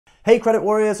Hey Credit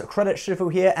Warriors, Credit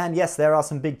Shifu here, and yes, there are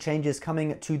some big changes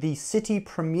coming to the Citi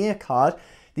Premier card.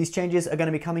 These changes are going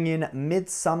to be coming in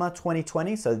mid-summer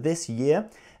 2020, so this year.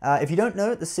 If you don't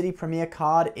know, the Citi Premier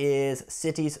card is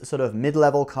Citi's sort of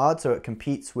mid-level card, so it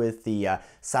competes with the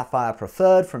Sapphire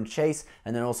Preferred from Chase,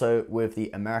 and then also with the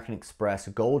American Express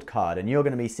Gold card. And you're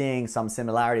going to be seeing some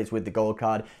similarities with the Gold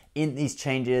card in these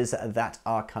changes that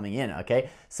are coming in, okay?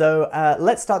 So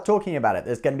let's start talking about it.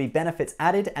 There's going to be benefits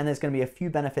added, and there's going to be a few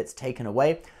benefits taken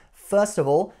away. First of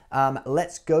all,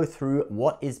 let's go through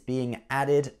what is being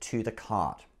added to the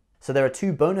card. So there are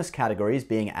two bonus categories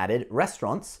being added.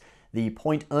 Restaurants, the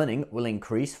point earning will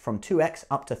increase from 2x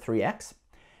up to 3x.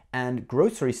 And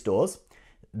grocery stores,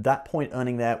 that point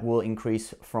earning there will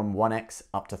increase from 1x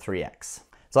up to 3x.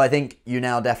 So I think you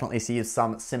now definitely see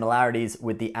some similarities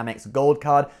with the Amex Gold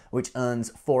card, which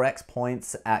earns 4x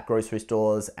points at grocery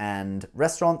stores and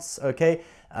restaurants, okay?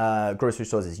 Grocery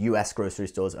stores is US grocery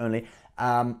stores only,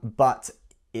 but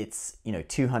it's, you know,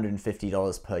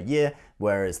 $250 per year,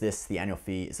 whereas the annual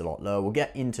fee is a lot lower. We'll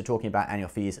get into talking about annual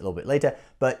fees a little bit later,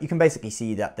 but you can basically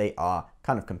see that they are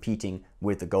kind of competing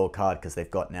with the Gold card because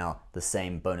they've got now the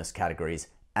same bonus categories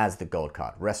as the Gold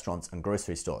card, restaurants and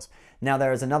grocery stores. Now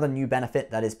there is another new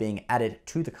benefit that is being added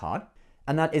to the card,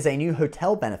 and that is a new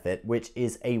hotel benefit, which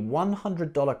is a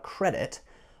 $100 credit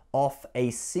off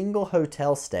a single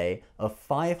hotel stay of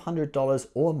 $500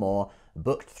 or more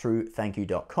booked through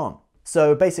thankyou.com.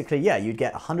 So basically, yeah, you'd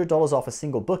get $100 off a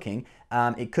single booking.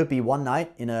 It could be one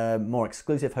night in a more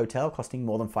exclusive hotel costing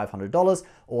more than $500,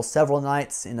 or several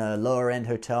nights in a lower end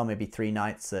hotel, maybe 3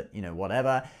 nights at, you know,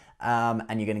 whatever.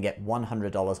 And you're going to get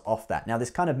 $100 off that. Now,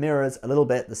 this kind of mirrors a little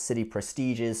bit the Citi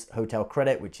Prestige's hotel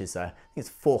credit, which is, I think it's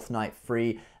 4th night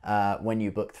free when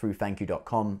you book through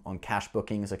thankyou.com on cash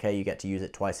bookings. Okay, you get to use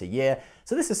it twice a year.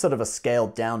 So this is sort of a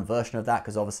scaled down version of that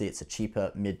because obviously it's a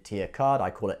cheaper mid-tier card.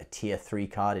 I call it a tier 3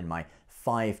 card in my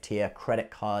 5-tier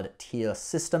credit card tier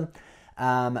system.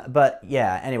 But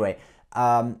yeah, anyway.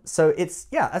 So it's,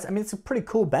 yeah, I mean, it's a pretty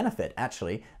cool benefit,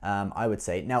 actually, I would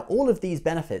say. Now, all of these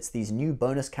benefits, these new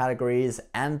bonus categories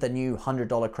and the new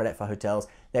 $100 credit for hotels,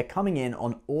 they're coming in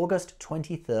on August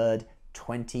 23rd,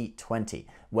 2020.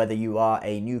 Whether you are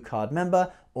a new card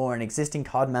member or an existing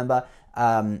card member,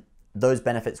 those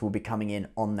benefits will be coming in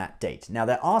on that date. Now,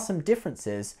 there are some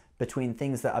differences between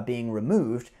things that are being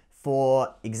removed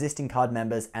for existing card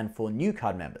members and for new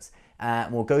card members.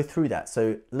 We'll go through that.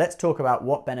 So let's talk about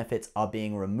what benefits are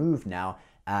being removed now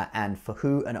and for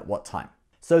who and at what time.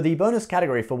 So the bonus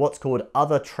category for what's called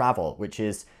other travel, which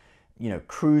is, you know,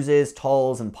 cruises,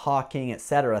 tolls and parking,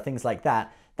 etc., things like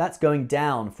that, that's going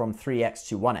down from 3x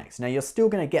to 1x. Now you're still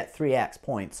going to get 3x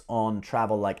points on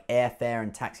travel like airfare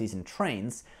and taxis and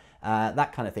trains,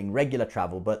 that kind of thing, regular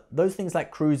travel, but those things like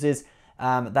cruises,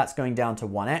 that's going down to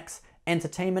 1x.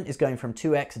 Entertainment is going from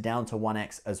 2x down to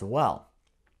 1x as well.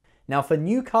 Now for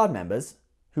new card members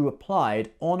who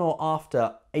applied on or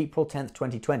after April 10th,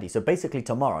 2020, so basically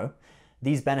tomorrow,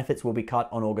 these benefits will be cut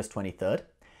on August 23rd.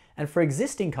 And for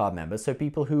existing card members, so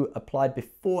people who applied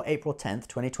before April 10th,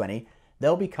 2020,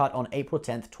 they'll be cut on April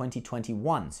 10th,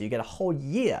 2021. So you get a whole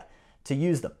year to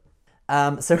use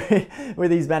them. So with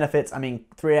these benefits, I mean,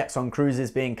 3x on cruises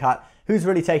being cut. Who's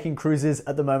really taking cruises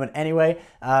at the moment anyway?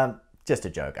 Just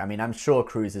a joke. I mean, I'm sure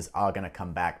cruises are going to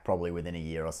come back probably within a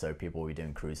year or so. People will be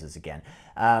doing cruises again.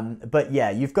 But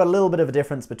yeah, you've got a little bit of a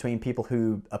difference between people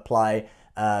who apply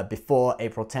before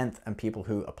April 10th and people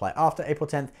who apply after April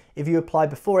 10th. If you apply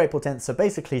before April 10th, so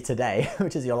basically today,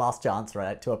 which is your last chance,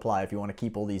 right, to apply if you want to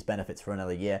keep all these benefits for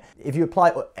another year. If you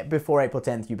apply before April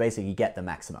 10th, you basically get the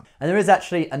maximum. And there is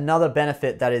actually another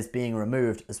benefit that is being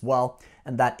removed as well,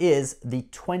 and that is the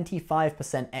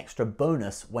 25% extra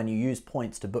bonus when you use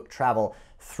points to book travel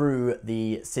through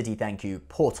the Citi Thank You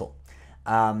portal.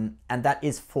 And that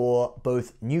is for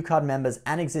both new card members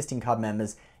and existing card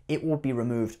members. It will be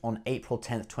removed on April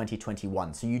 10th,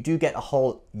 2021. So you do get a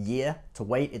whole year to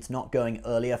wait. It's not going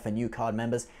earlier for new card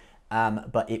members,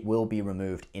 but it will be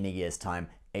removed in a year's time,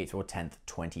 April 10th,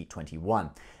 2021.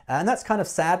 And that's kind of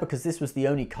sad because this was the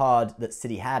only card that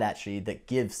Citi had actually that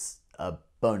gives a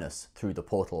bonus through the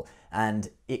portal, and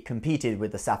it competed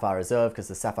with the Sapphire Reserve because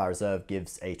the Sapphire Reserve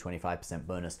gives a 25%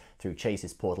 bonus through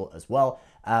Chase's portal as well.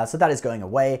 So that is going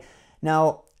away.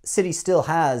 Now, Citi still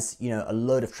has, you know, a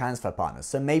load of transfer partners.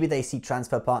 So maybe they see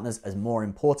transfer partners as more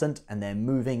important and they're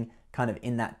moving kind of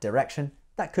in that direction.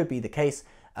 That could be the case.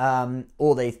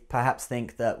 Or they perhaps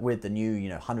think that with the new, you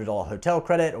know, $100 hotel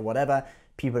credit or whatever,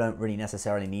 people don't really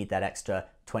necessarily need that extra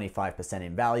 25%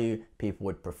 in value. People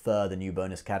would prefer the new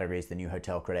bonus categories, the new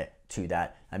hotel credit to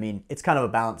that. I mean, it's kind of a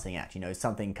balancing act. You know,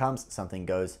 something comes, something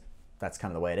goes. that's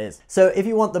kind of the way it is. So if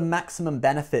you want the maximum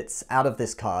benefits out of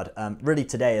this card, really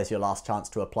today is your last chance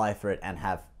to apply for it and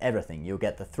have everything. You'll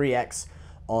get the 3x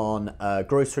on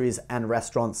groceries and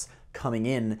restaurants coming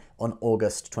in on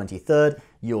August 23rd.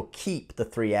 You'll keep the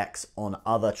 3x on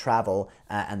other travel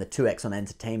and the 2x on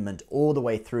entertainment all the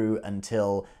way through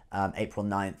until April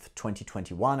 9th,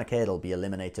 2021. Okay, it'll be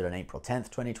eliminated on April 10th,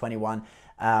 2021.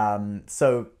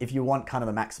 So if you want kind of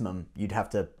the maximum, you'd have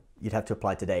to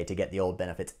apply today to get the old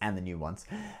benefits and the new ones.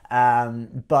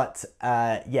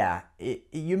 Yeah,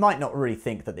 you might not really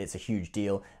think that it's a huge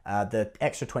deal. The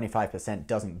extra 25%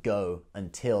 doesn't go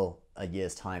until a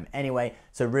year's time anyway.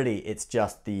 So really it's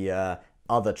just the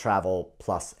other travel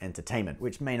plus entertainment,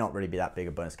 which may not really be that big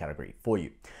a bonus category for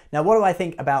you. Now, what do I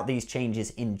think about these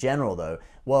changes in general though?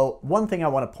 Well, one thing I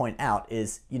want to point out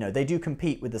is, they do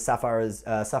compete with the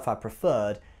Sapphire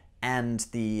Preferred and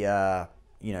the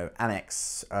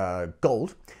Amex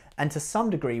Gold, and to some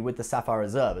degree with the Sapphire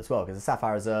Reserve as well, because the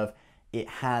Sapphire Reserve, it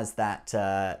has that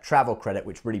travel credit,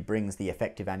 which really brings the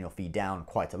effective annual fee down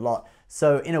quite a lot.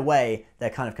 So in a way, they're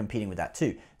kind of competing with that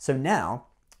too. So now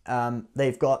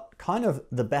they've got kind of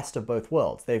the best of both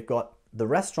worlds. They've got the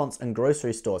restaurants and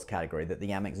grocery stores category that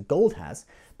the Amex Gold has,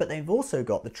 but they've also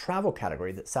got the travel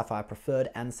category that Sapphire Preferred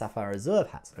and Sapphire Reserve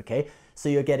has, okay? So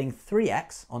you're getting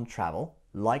 3x on travel,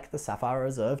 like the Sapphire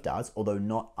Reserve does, although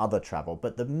not other travel,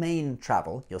 but the main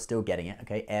travel, you're still getting it,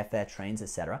 okay? Airfare, trains,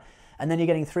 etc. And then you're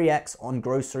getting 3x on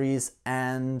groceries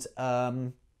and,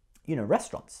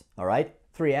 restaurants, all right?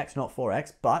 3x, not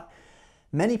 4x, but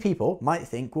many people might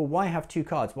think, well, why have two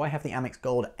cards? Why have the Amex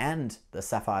Gold and the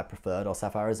Sapphire Preferred or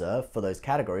Sapphire Reserve for those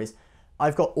categories?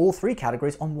 I've got all three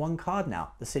categories on one card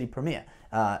now, the Citi Premier.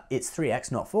 It's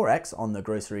 3x, not 4x on the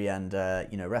grocery and,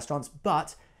 restaurants,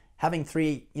 but having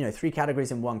three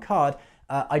categories in one card,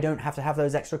 I don't have to have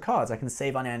those extra cards. I can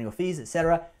save on annual fees,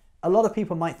 etc. A lot of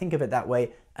people might think of it that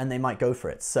way and they might go for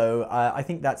it. So I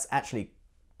think that's actually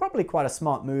probably quite a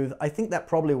smart move. I think that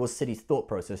probably was Citi's thought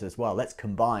process as well. Let's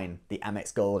combine the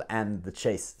Amex Gold and the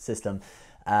Chase system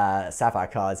Sapphire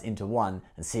cards into one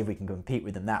and see if we can compete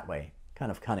with them that way.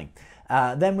 Kind of cunning.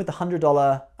 Then with the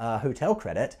 $100 hotel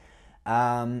credit,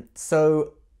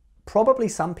 so probably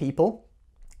some people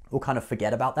will kind of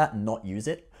forget about that and not use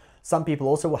it. Some people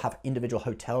also will have individual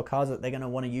hotel cards that they're going to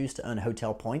want to use to earn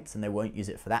hotel points, and they won't use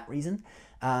it for that reason.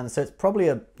 So it's probably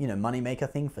a moneymaker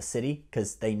thing for Citi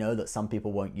because they know that some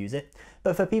people won't use it.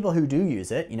 But for people who do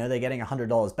use it, they're getting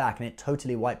 $100 back, and it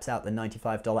totally wipes out the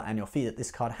 $95 annual fee that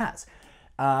this card has.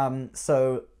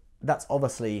 So that's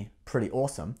obviously pretty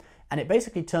awesome. And it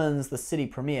basically turns the Citi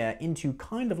Premier into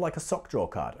kind of like a sock drawer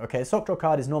card. Okay, a sock drawer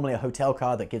card is normally a hotel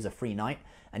card that gives a free night,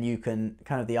 and you can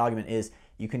the argument is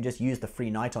you can just use the free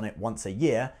night on it once a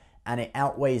year, and it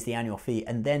outweighs the annual fee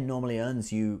and then normally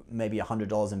earns you maybe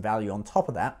 $100 in value on top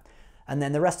of that. And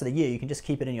then the rest of the year, you can just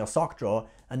keep it in your sock drawer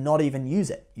and not even use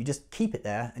it. You just keep it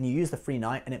there and you use the free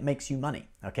night and it makes you money,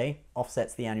 okay?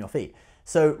 Offsets the annual fee.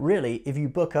 So really, if you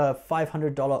book a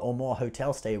 $500 or more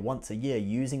hotel stay once a year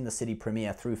using the Citi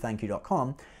Premier through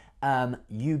thankyou.com,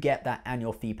 you get that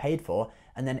annual fee paid for.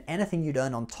 And then anything you'd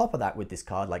earn on top of that with this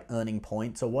card, like earning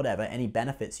points or whatever, any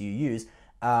benefits you use,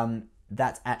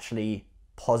 that's actually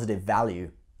positive value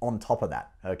on top of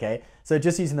that, okay? So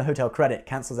just using the hotel credit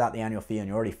cancels out the annual fee and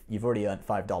you've already earned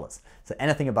 $5. So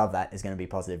anything above that is going to be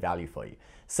positive value for you.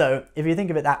 So if you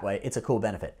think of it that way, it's a cool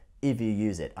benefit if you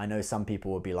use it. I know some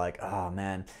people will be like, oh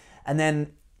man. And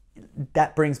then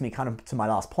that brings me kind of to my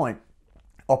last point,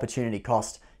 opportunity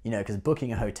cost. Because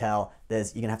booking a hotel, you're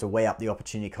gonna have to weigh up the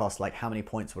opportunity cost, like how many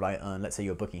points would I earn? Let's say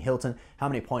you're booking Hilton, how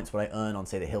many points would I earn on,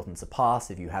 say, the Hilton Surpass,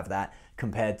 if you have that,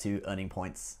 compared to earning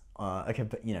points,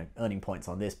 earning points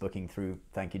on this booking through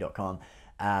thankyou.com.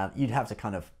 You'd have to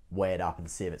kind of weigh it up and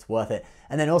see if it's worth it.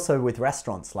 And then also with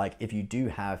restaurants, like if you do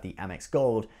have the Amex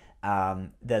Gold,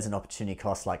 there's an opportunity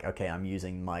cost, like, okay, I'm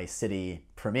using my Citi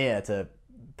Premier to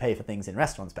pay for things in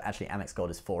restaurants, but actually Amex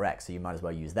Gold is 4x, so you might as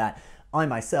well use that. I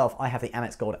myself, I have the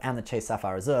Amex Gold and the Chase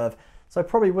Sapphire Reserve, so I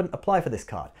probably wouldn't apply for this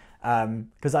card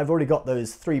because I've already got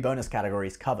those three bonus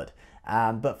categories covered.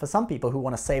 But for some people who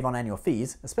want to save on annual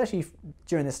fees, especially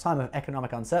during this time of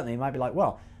economic uncertainty, you might be like,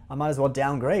 well, I might as well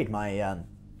downgrade my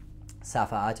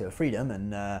Sapphire to a Freedom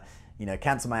and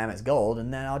cancel my Amex Gold,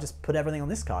 and then I'll just put everything on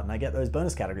this card and I get those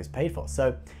bonus categories paid for.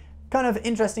 So kind of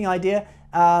interesting idea.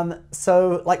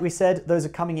 So like we said, those are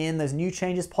coming in, those new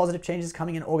changes, positive changes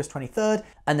coming in August 23rd.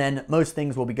 And then most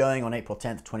things will be going on April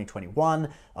 10th, 2021.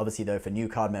 Obviously though, for new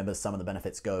card members, some of the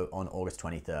benefits go on August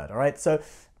 23rd. All right, so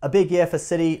a big year for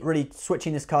Citi, really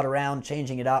switching this card around,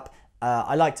 changing it up.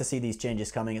 I like to see these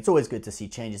changes coming. It's always good to see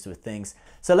changes with things.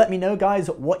 So let me know, guys,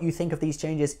 what you think of these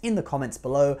changes in the comments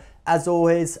below. As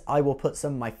always, I will put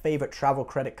some of my favorite travel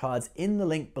credit cards in the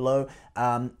link below.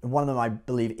 One of them, I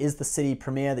believe, is the Citi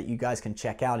Premier that you guys can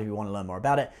check out if you want to learn more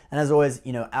about it. And as always,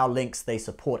 you know, our links, they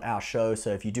support our show.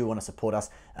 So if you do want to support us,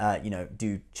 you know,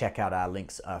 do check out our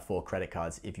links for credit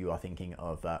cards if you are thinking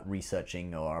of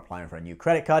researching or applying for a new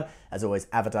credit card. As always,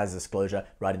 advertiser disclosure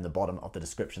right in the bottom of the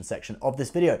description section of this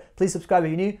video. Please subscribe if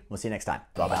you're new. We'll see you next time.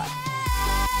 Bye-bye.